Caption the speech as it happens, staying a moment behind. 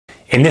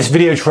In this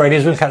video,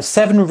 traders, we'll look at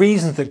 7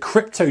 reasons that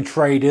crypto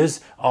traders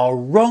are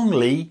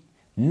wrongly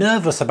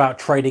nervous about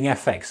trading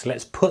FX.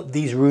 Let's put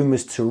these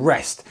rumors to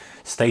rest.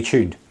 Stay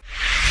tuned.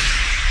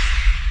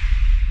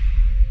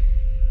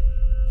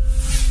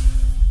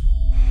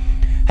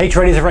 Hey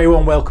traders,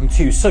 everyone, welcome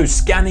to. So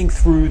scanning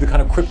through the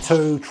kind of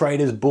crypto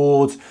traders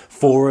boards,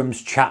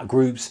 forums, chat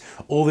groups,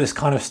 all this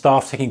kind of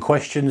stuff, taking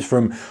questions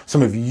from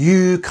some of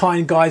you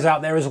kind guys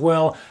out there as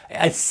well.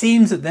 It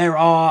seems that there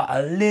are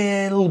a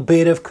little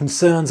bit of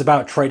concerns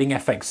about trading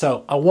FX.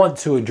 So I want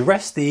to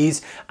address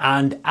these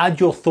and add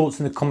your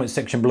thoughts in the comment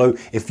section below.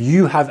 If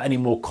you have any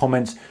more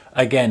comments,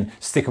 again,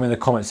 stick them in the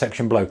comment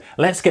section below.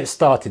 Let's get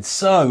started.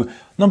 So,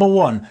 number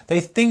 1,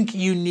 they think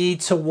you need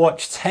to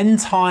watch 10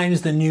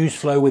 times the news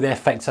flow with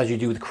FX as you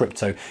do with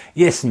crypto.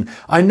 Yes, and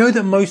I know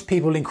that most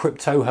people in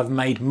crypto have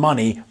made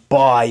money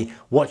by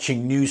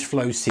watching news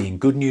flow, seeing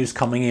good news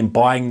coming in,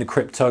 buying the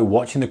crypto,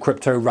 watching the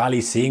crypto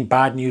rally, seeing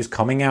bad news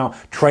coming out,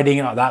 trading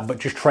it like that, but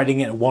just trading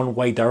it one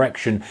way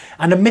direction.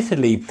 And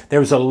admittedly,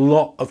 there is a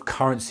lot of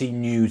currency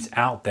news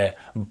out there,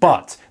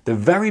 but the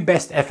very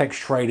best FX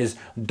traders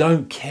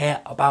don't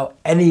care about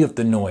any of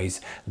the noise.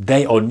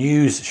 Or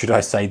news, should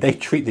I say. They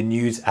treat the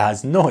news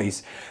as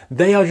noise.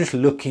 They are just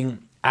looking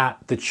at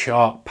the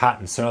chart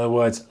pattern. So in other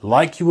words,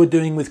 like you were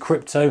doing with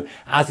crypto,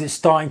 as it's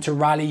starting to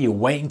rally, you're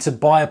waiting to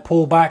buy a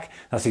pullback.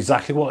 That's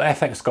exactly what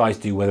FX guys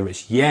do, whether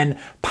it's yen,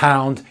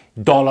 pound,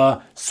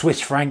 dollar, Swiss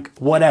franc,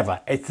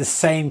 whatever. It's the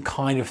same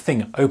kind of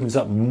thing. It opens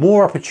up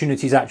more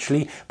opportunities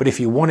actually, but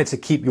if you wanted to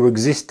keep your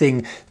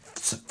existing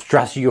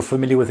strategy you're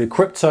familiar with in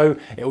crypto,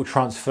 it will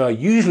transfer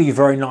usually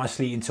very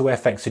nicely into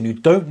FX, and you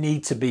don't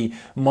need to be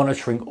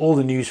monitoring all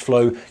the news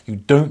flow. You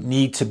don't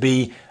need to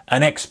be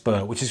an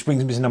expert, which just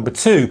brings me to number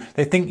 2.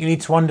 They think you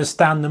need to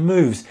understand the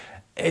moves.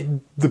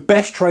 The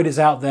best traders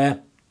out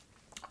there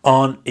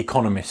aren't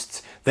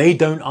economists. They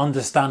don't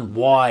understand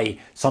why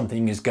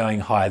something is going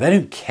higher. They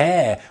don't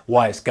care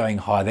why it's going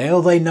higher.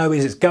 All they know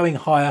is it's going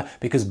higher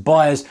because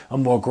buyers are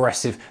more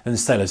aggressive than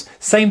sellers.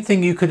 Same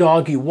thing you could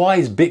argue, why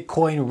was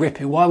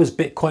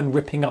Bitcoin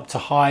ripping up to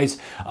highs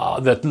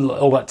all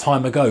that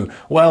time ago?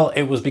 Well,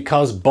 it was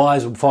because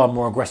buyers were far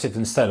more aggressive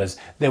than sellers.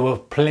 There were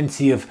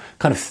plenty of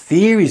kind of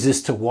theories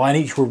as to why, and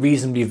each were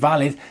reasonably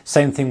valid.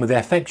 Same thing with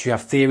FX. You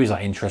have theories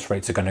like interest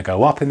rates are going to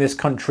go up in this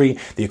country,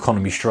 the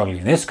economy is struggling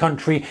in this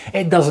country.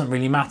 It doesn't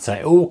really matter.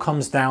 It all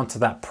comes down to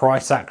that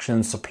price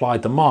action, supply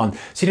demand.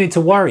 So you don't need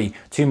to worry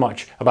too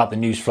much about the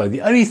news flow.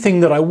 The only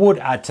thing that I would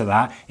add to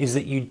that is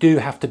that you do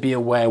have to be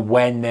aware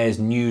when there's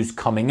news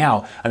coming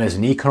out, and there's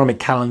an economic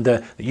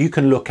calendar that you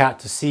can look at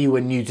to see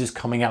when news is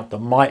coming out that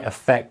might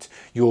affect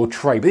your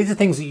trade. But these are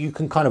things that you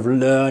can kind of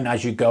learn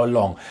as you go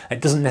along. It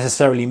doesn't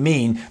necessarily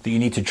mean that you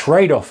need to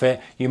trade off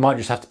it. You might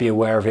just have to be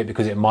aware of it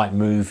because it might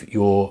move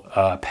your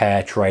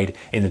pair trade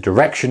in the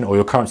direction, or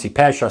your currency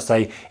pair, should I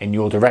say, in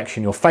your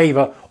direction, your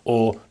favor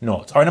or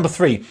not. All right, number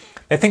 3,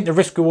 they think the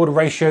risk reward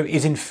ratio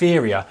is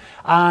inferior.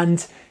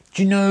 And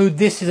do you know,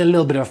 this is a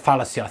little bit of a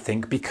fallacy, I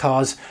think,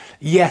 because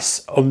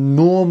yes, on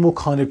normal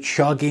kind of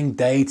chugging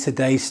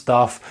day-to-day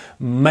stuff,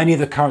 many of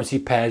the currency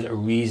pairs are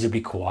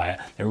reasonably quiet.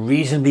 They're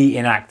reasonably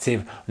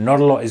inactive. Not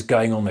a lot is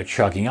going on. They're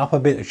chugging up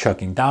a bit, they're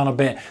chugging down a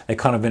bit. They're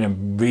kind of in a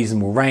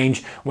reasonable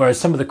range, whereas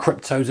some of the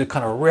cryptos are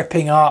kind of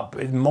ripping up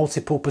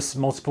multiple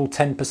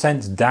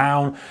 10%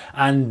 down.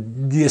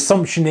 And the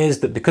assumption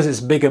is that because it's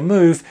a bigger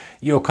move,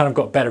 you've kind of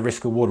got better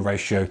risk-reward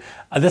ratio.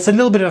 And that's a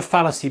little bit of a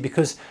fallacy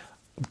because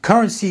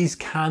currencies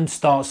can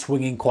start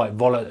swinging quite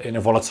in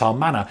a volatile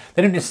manner.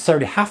 They don't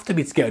necessarily have to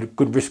be to get a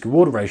good risk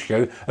reward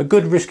ratio. A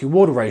good risk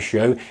reward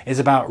ratio is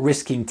about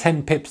risking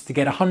 10 pips to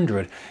get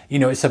 100. You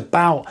know, it's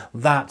about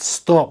that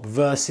stop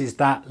versus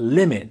that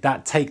limit,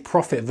 that take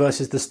profit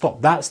versus the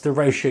stop. That's the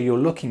ratio you're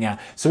looking at.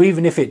 So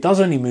even if it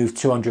does only move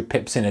 200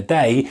 pips in a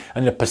day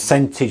and the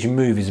percentage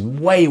move is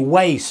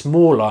way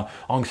smaller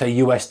on, say,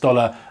 US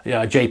dollar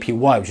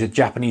JPY, which is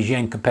Japanese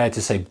yen, compared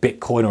to, say,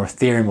 Bitcoin or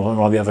Ethereum or one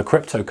of the other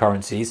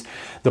cryptocurrencies,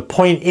 the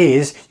point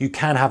is you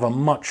can have a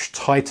much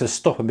tighter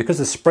stop, and because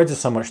the spreads are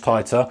so much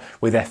tighter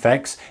with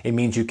FX, it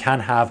means you can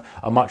have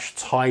a much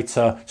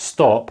tighter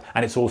stop,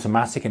 and it's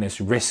automatic and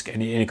it's risk,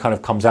 and it kind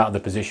of comes out of the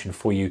position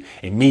for you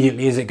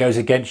immediately as it goes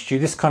against you,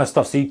 this kind of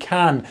stuff. So you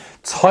can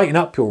tighten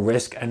up your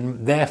risk,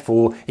 and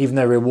therefore, even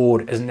though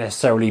reward isn't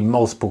necessarily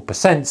multiple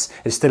percents,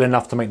 it's still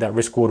enough to make that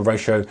risk reward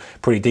ratio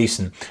pretty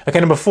decent. Okay,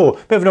 number 4,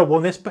 bit of an odd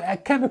one this, but I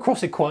came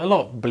across it quite a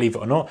lot, believe it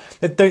or not.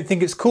 They don't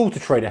think it's cool to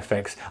trade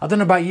FX. I don't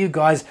know about you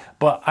guys,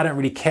 but I don't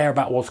really care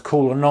about what's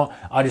cool or not.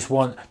 I just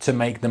want to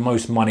make the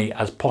most money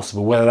as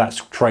possible, whether that's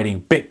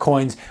trading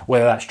Bitcoins,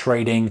 whether that's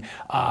trading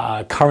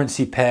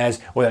currency pairs,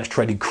 whether that's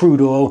trading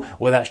crude oil,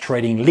 whether that's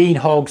trading lean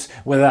hogs,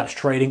 whether that's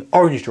trading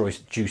orange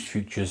juice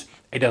futures.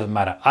 It doesn't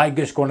matter. I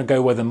just want to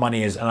go where the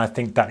money is, and I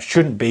think that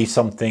shouldn't be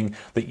something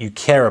that you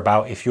care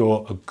about if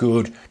you're a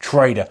good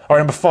trader. All right,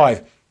 number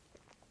 5.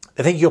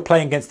 They think you're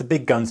playing against the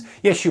big guns.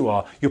 Yes, you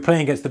are. You're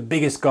playing against the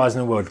biggest guys in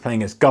the world. You're playing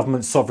against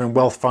governments, sovereign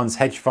wealth funds,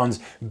 hedge funds,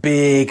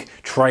 big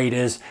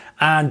traders,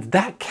 And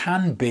that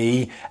can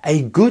be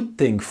a good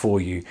thing for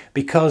you,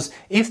 because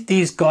if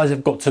these guys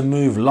have got to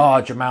move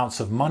large amounts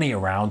of money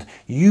around,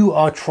 you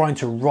are trying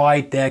to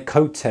ride their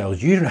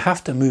coattails. You don't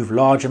have to move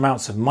large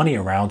amounts of money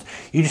around.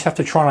 You just have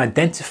to try and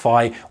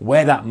identify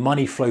where that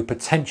money flow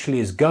potentially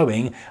is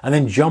going and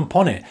then jump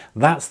on it.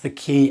 That's the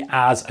key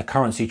as a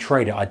currency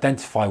trader.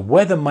 Identify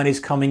where the money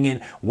is coming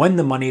in, when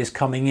the money is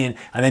coming in,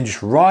 and then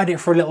just ride it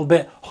for a little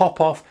bit,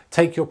 hop off,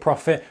 take your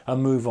profit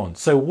and move on.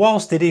 So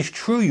whilst it is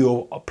true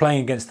you're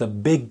playing against the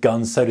big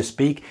guns, so to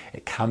speak,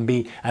 it can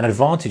be an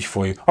advantage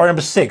for you. All right,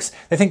 number 6,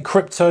 they think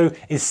crypto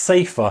is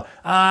safer.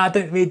 I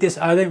don't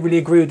really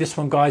agree with this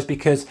one, guys,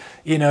 because,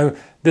 you know,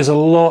 there's a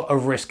lot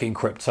of risk in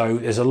crypto.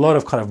 There's a lot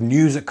of kind of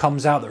news that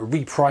comes out that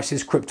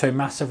reprices crypto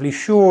massively.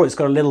 Sure, it's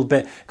got a little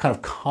bit kind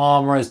of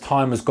calmer as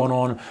time has gone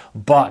on,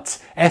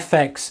 but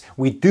FX,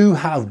 we do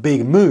have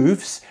big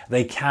moves.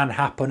 They can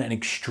happen and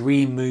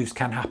extreme moves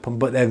can happen,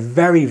 but they're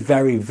very,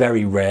 very,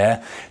 very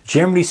rare.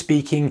 Generally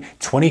speaking,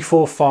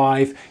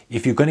 24/5,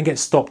 if you're going to get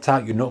stopped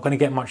out, you're not going to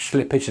get much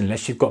slippage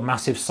unless you've got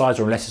massive size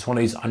or unless it's one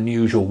of these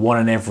unusual one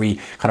in every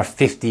kind of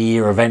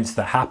 50-year events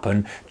that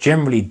happen.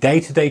 Generally,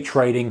 day-to-day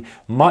trading,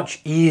 much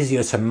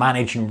easier to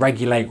manage and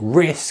regulate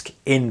risk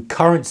in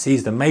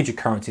currencies, the major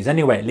currencies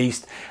anyway at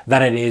least,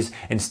 than it is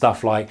in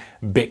stuff like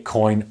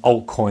Bitcoin,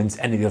 altcoins,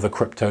 any of the other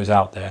cryptos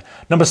out there.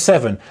 Number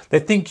 7, they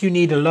think you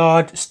need a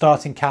large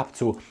starting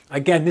capital.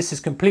 Again, this is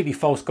completely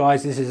false,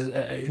 guys. This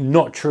is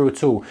not true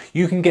at all.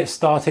 You can get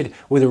started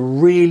with a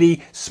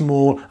really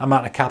small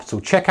amount of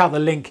capital. Check out the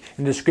link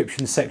in the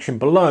description section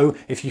below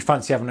if you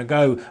fancy having a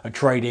go at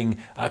trading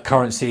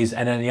currencies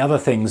and any other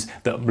things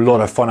that a lot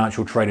of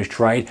financial traders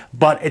trade,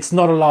 but it's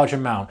not a large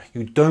amount.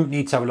 You don't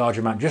need to have a large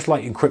amount, just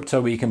like in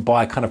crypto where you can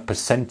buy a kind of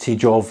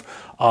percentage of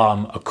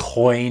a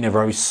coin, a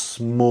very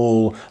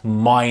small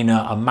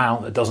minor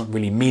amount that doesn't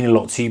really mean a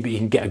lot to you, but you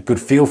can get a good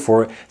feel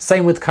for it.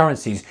 Same with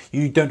currencies.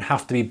 You don't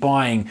have to be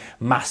buying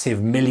massive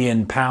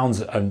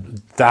 £1,000,000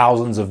 and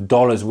thousands of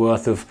dollars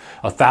worth of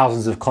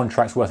thousands of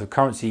contracts worth of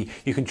currency.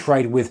 You can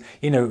trade with,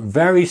 you know,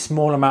 very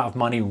small amount of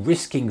money,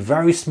 risking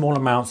very small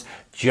amounts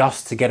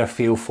just to get a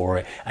feel for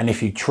it. And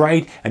if you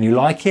trade and you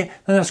like it,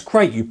 then that's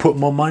great. You put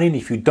more money in.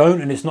 If you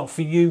don't and it's not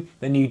for you,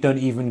 then you don't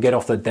even get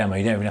off the demo.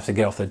 You don't even have to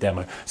get off the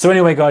demo. So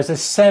anyway, guys,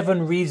 there's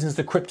 7 reasons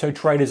the crypto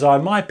traders are,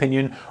 in my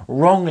opinion,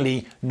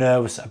 wrongly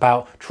nervous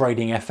about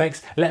trading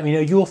FX. Let me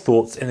know your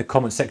thoughts in the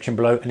comment section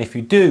below. And if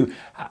you do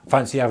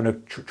fancy having a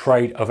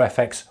trade of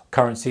FX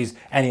currencies,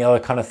 any other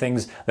kind of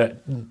things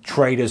that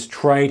traders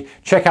trade,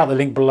 check out the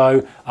link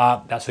below.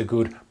 That's a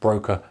good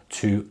broker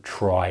to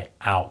try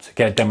out.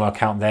 Get a demo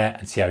account there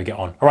and see how you get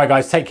on. All right,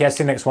 guys, take care.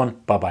 See you next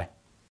one. Bye-bye.